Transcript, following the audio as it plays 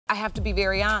I have to be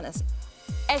very honest.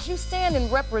 As you stand and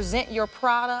represent your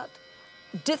product,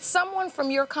 did someone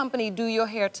from your company do your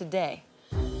hair today?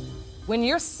 When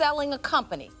you're selling a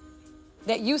company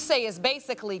that you say is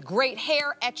basically great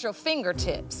hair at your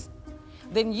fingertips,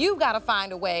 then you gotta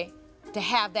find a way to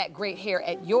have that great hair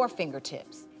at your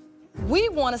fingertips. We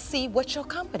wanna see what your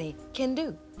company can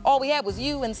do. All we had was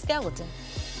you and skeleton.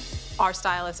 Our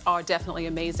stylists are definitely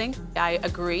amazing. I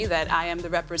agree that I am the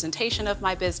representation of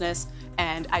my business,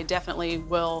 and I definitely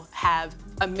will have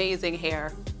amazing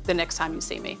hair the next time you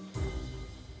see me.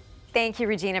 Thank you,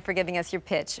 Regina, for giving us your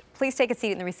pitch. Please take a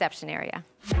seat in the reception area.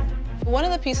 One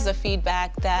of the pieces of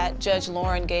feedback that Judge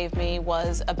Lauren gave me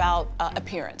was about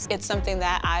appearance. It's something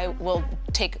that I will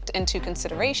take into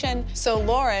consideration. So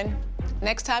Lauren,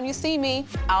 next time you see me,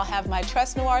 I'll have my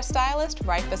Trust Noir stylist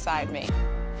right beside me.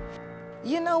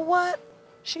 You know what?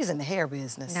 She's in the hair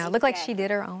business. Now, it looked like she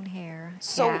did her own hair.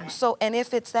 So, and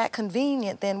if it's that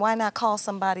convenient, then why not call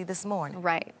somebody this morning?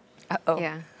 Right. Uh-oh.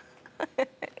 Yeah.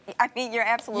 I mean, you're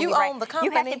absolutely You right. own the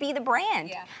company. You have to be the brand.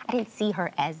 Yeah. I didn't see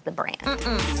her as the brand.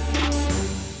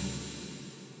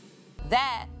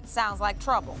 That sounds like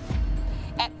trouble.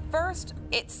 At first,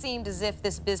 it seemed as if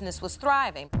this business was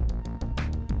thriving.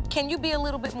 Can you be a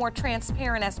little bit more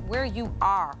transparent as where you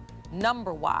are,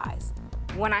 number-wise?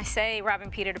 When I say robbing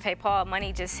Peter to pay Paul,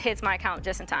 money just hits my account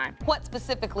just in time. What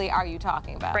specifically are you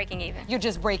talking about? Breaking even. You're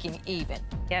just breaking even.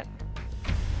 Yep.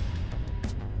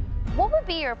 What would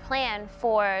be your plan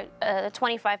for the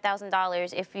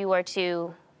 $25,000 if you were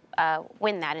to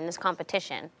win that in this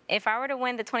competition? If I were to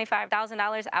win the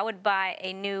 $25,000, I would buy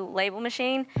a new label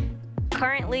machine.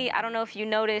 Currently, I don't know if you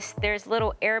noticed, there's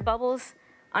little air bubbles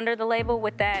under the label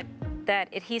with that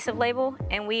adhesive label,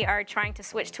 and we are trying to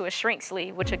switch to a shrink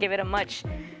sleeve, which will give it a much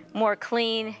more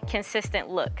clean, consistent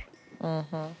look.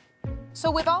 So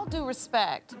with all due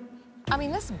respect, I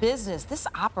mean, this business, this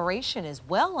operation is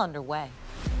well underway.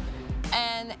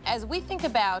 And as we think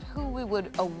about who we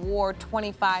would award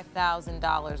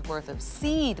 $25,000 worth of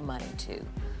seed money to,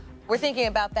 we're thinking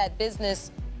about that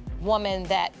business woman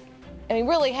that, I mean,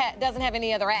 really doesn't have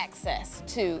any other access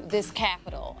to this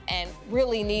capital and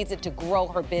really needs it to grow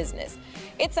her business.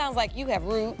 It sounds like you have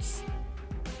roots.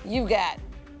 You got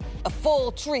a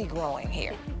full tree growing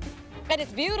here. And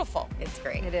it's beautiful. It's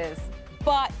great. It is.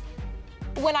 But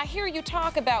when I hear you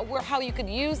talk about how you could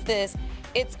use this,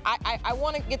 I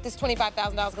want to get this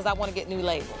 $25,000 because I want to get new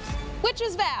labels, which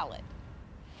is valid.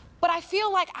 But I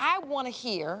feel like I want to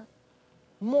hear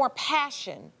more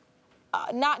passion.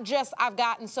 Not just I've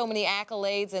gotten so many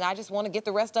accolades and I just want to get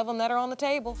the rest of them that are on the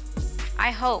table.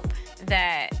 I hope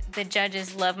that the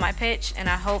judges love my pitch, and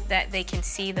I hope that they can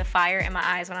see the fire in my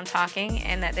eyes when I'm talking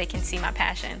and that they can see my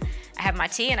passion. I have my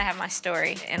tea and I have my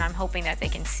story, and I'm hoping that they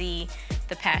can see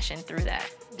the passion through that.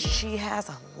 She has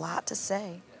a lot to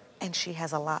say, and she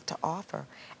has a lot to offer,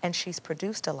 and she's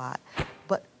produced a lot.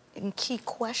 But in key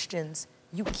questions,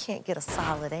 you can't get a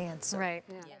solid answer. Right.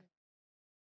 Yeah.